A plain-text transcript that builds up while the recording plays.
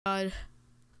God.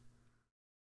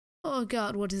 Oh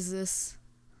God, what is this?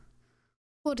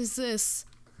 What is this?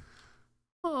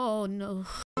 Oh no.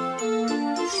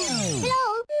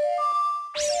 Hello.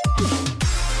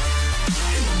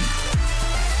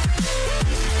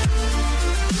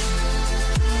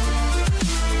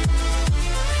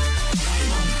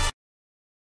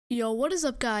 Yo, what is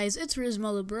up guys? It's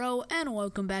HarizmoTheBro and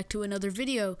welcome back to another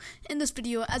video. In this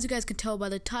video, as you guys can tell by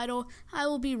the title, I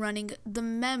will be running the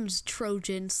MEMZ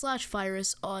Trojan /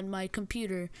 virus on my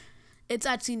computer. It's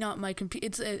actually not my computer,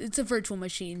 it's a virtual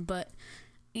machine, but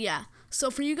yeah.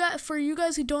 So for you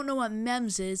guys who don't know what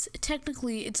MEMZ is,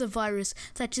 technically it's a virus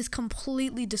that just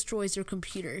completely destroys your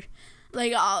computer.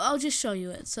 Like, I'll just show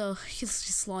you it. So let's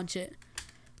just launch it.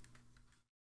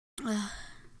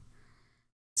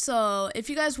 So if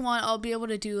you guys want, I'll be able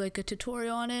to do like a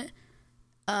tutorial on it.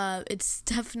 It's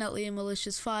definitely a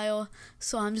malicious file,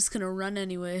 so I'm just gonna run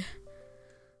anyway.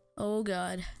 Oh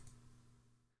God.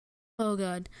 Oh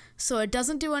God. So it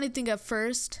doesn't do anything at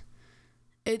first.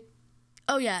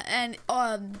 Oh yeah, and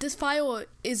this file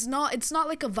is it's not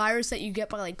like a virus that you get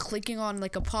by like clicking on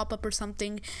like a pop-up or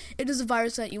something. It is a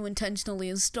virus that you intentionally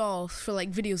install for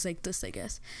like videos like this, I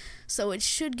guess. So it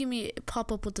should give me a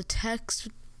pop-up with the text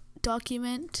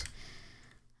document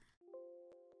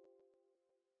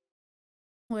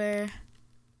where,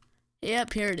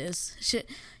 yep, here it is. Shit,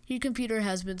 your computer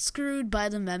has been screwed by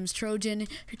the MEMZ Trojan.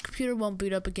 Your computer won't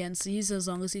boot up again, so use it as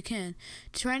long as you can.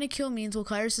 Trying to kill means will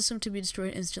cause your system to be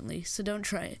destroyed instantly, so don't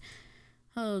try it.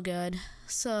 Oh God.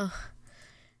 So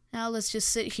now let's just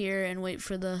sit here and wait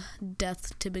for the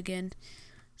death to begin.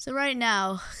 So right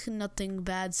now, nothing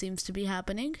bad seems to be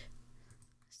happening.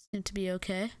 Seem to be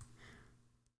okay.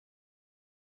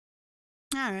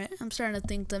 Alright, I'm starting to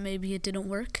think that maybe it didn't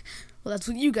work. Well, that's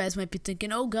what you guys might be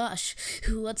thinking. Oh gosh,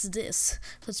 what's this?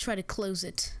 Let's try to close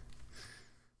it.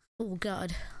 Oh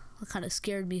God, that kind of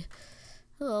scared me.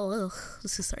 Oh,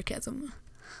 this is sarcasm.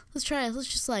 Let's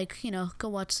just like, you know, go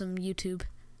watch some YouTube.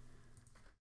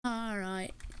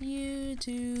 Alright,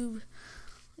 YouTube.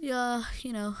 Yeah,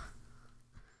 you know.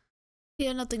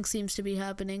 Yeah, nothing seems to be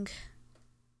happening.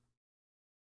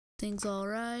 Things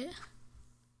alright.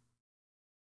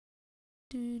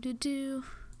 Yep,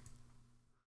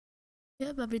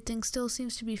 everything still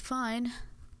seems to be fine.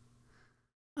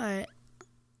 Alright.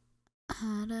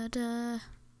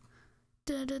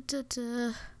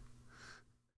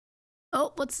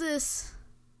 Oh, what's this?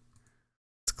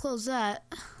 Let's close that.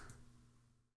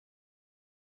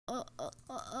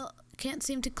 Can't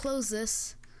seem to close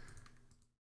this.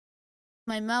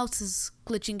 My mouse is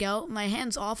glitching out. My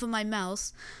hand's off of my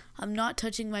mouse. I'm not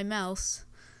touching my mouse.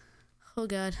 Oh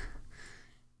God.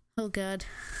 Oh God.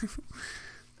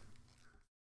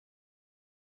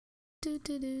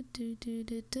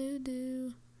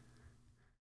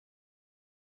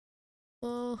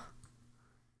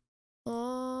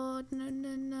 Oh,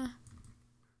 no.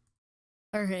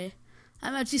 Alright.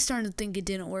 I'm actually starting to think it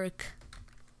didn't work.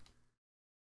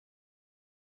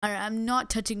 Alright, I'm not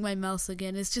touching my mouse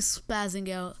again. It's just spazzing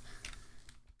out.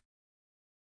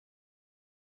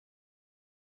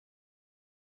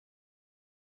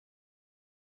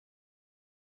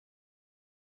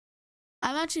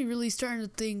 I'm actually really starting to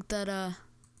think that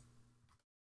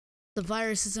the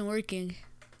virus isn't working.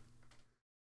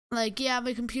 Like, yeah,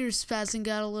 my computer's spazzing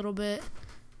out a little bit,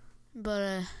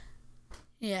 but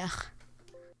yeah.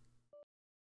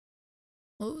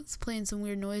 Oh, it's playing some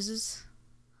weird noises.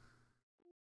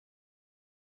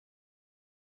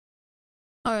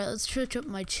 Alright, let's switch up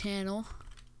my channel.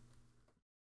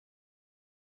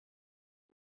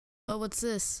 Oh, what's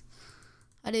this?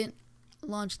 I didn't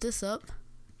launch this up.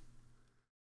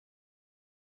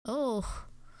 Oh.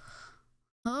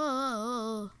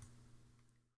 Oh.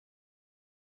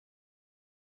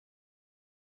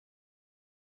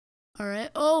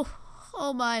 Alright. Oh.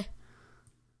 Oh my.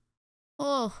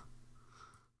 Oh.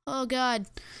 Oh God.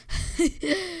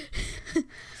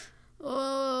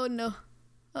 Oh no.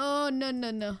 Oh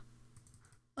no.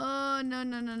 Oh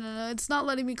no. It's not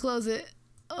letting me close it.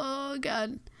 Oh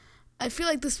God. I feel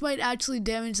like this might actually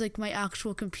damage like my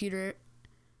actual computer.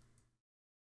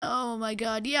 Oh my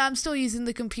God. Yeah, I'm still using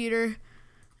the computer.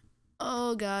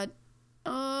 Oh God.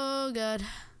 Oh God.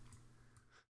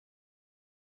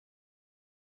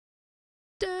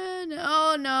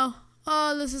 Oh no.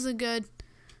 Oh, this isn't good.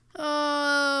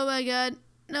 Oh my God.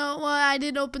 No, well, I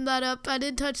didn't open that up. I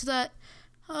didn't touch that.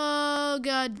 Oh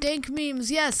God. Dank memes.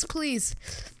 Yes, please.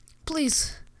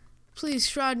 Please. Please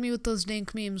shroud me with those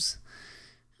dank memes.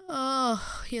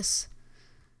 Oh, yes.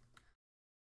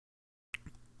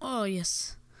 Oh,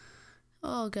 yes.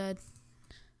 Oh God.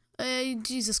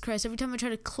 Jesus Christ, every time I try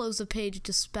to close the page, it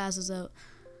just spazzes out.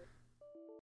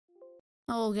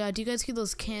 Oh god, do you guys hear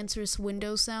those cancerous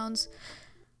window sounds?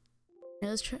 Yeah,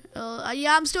 let's try.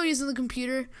 Yeah, I'm still using the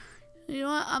computer. You know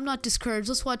what? I'm not discouraged.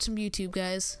 Let's watch some YouTube,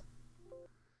 guys.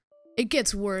 It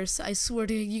gets worse. I swear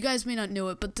to you. You guys may not know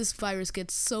it, but this virus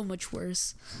gets so much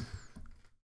worse.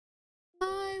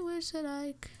 I wish that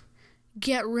I could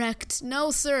get wrecked.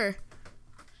 No, sir.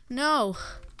 No.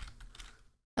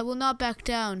 I will not back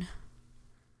down.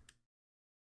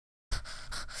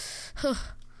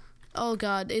 Oh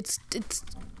god, it's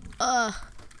I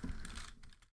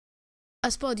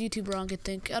spelled YouTube wrong, I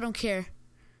think. I don't care.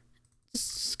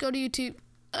 Just go to YouTube.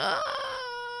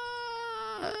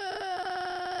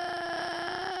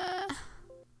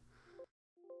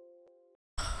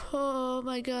 Oh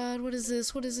my god, what is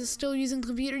this? What is this? Still using the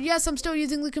computer? Yes, I'm still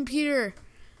using the computer.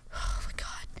 Oh my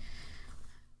god.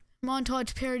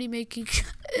 Montage parody making.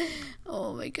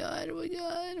 Oh my god, oh my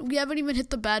god. We haven't even hit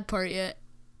the bad part yet.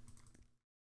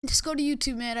 Just go to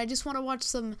YouTube, man. I just want to watch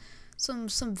some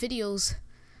videos.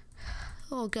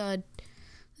 Oh god.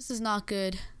 This is not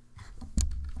good.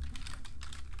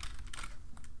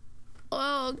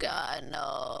 Oh god,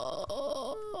 no.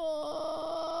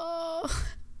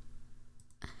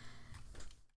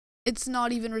 It's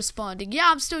not even responding.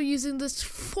 Yeah, I'm still using this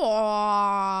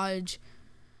fudge.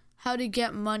 How to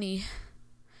get money.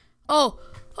 Oh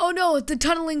no, the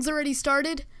tunneling's already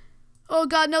started. Oh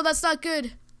god, no, that's not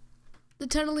good. The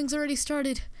tunneling's already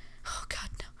started. Oh god,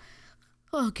 no.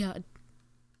 Oh god.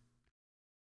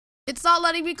 It's not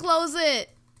letting me close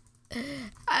it. No.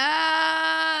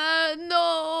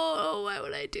 Why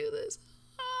would I do this?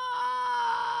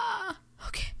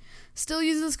 Okay. Still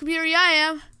using this computer? Yeah, I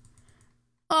am.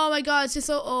 Oh my god, it's just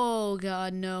so... Oh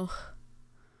god, no.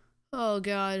 Oh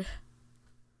god.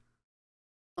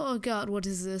 Oh god, what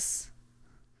is this?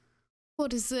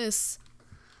 What is this?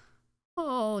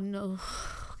 Oh no.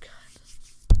 Oh god.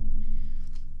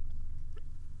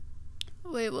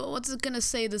 Wait, well, what's it gonna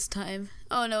say this time?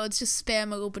 Oh no, it's just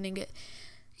spam opening it.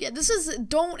 Yeah, this is...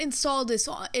 Don't install this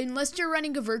unless you're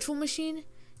running a virtual machine.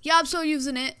 Yeah, I'm still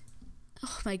using it.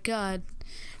 Oh my god.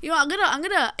 You know, I'm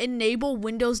gonna enable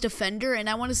Windows Defender, and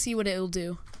I want to see what it'll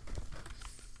do.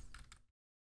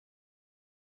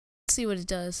 Let's see what it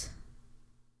does.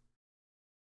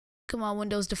 Come on,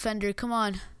 Windows Defender, come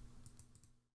on.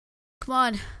 Come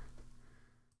on.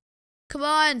 Come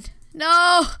on.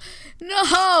 No!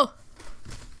 No!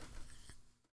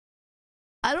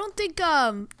 I don't think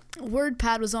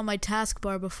WordPad was on my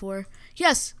taskbar before.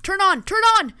 Yes! Turn on! Turn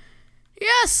on!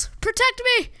 Yes! Protect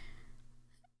me!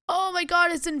 Oh my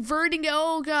god, it's inverting.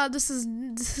 Oh god, this is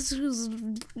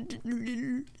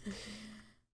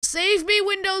save me,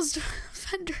 Windows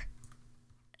Defender.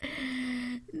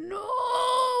 No,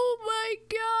 my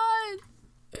god.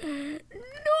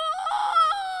 No.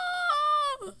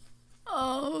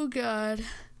 Oh god.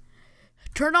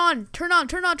 Turn on, turn on,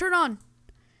 turn on, turn on.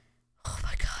 Oh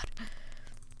my god.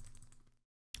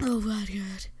 Oh my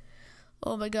god.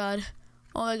 Oh my god.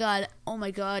 Oh my god. Oh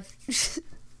my god.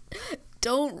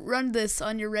 Don't run this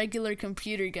on your regular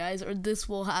computer, guys, or this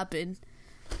will happen.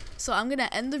 So I'm gonna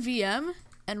end the VM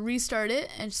and restart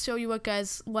it and show you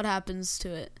what happens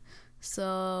to it.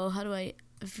 So how do I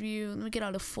view? Let me get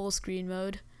out of full screen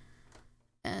mode,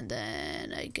 and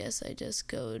then I guess I just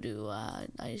go to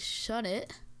I shut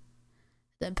it,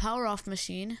 then power off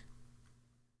machine,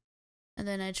 and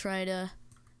then I'm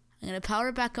gonna power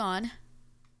it back on.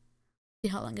 See,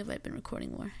 how long have I been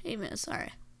recording more? 8 minutes. All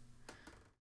right.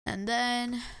 And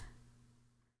then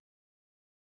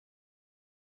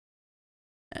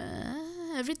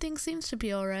everything seems to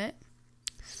be alright.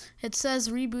 It says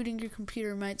rebooting your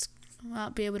computer might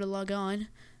not be able to log on.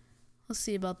 We'll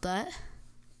see about that.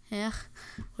 Yeah.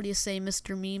 What do you say,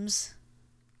 Mr. MEMZ?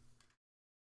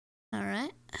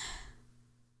 Alright.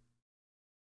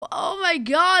 Oh my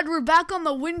god, we're back on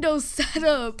the Windows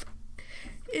setup.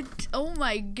 Oh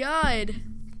my god.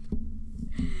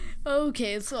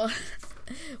 Okay, so...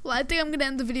 Well, I think I'm gonna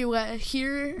end the video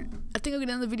here.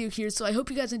 So I hope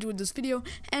you guys enjoyed this video,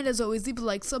 and as always, leave a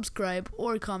like, subscribe,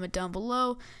 or comment down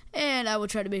below, and I will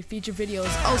try to make future videos.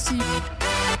 I'll see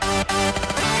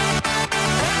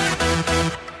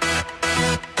you.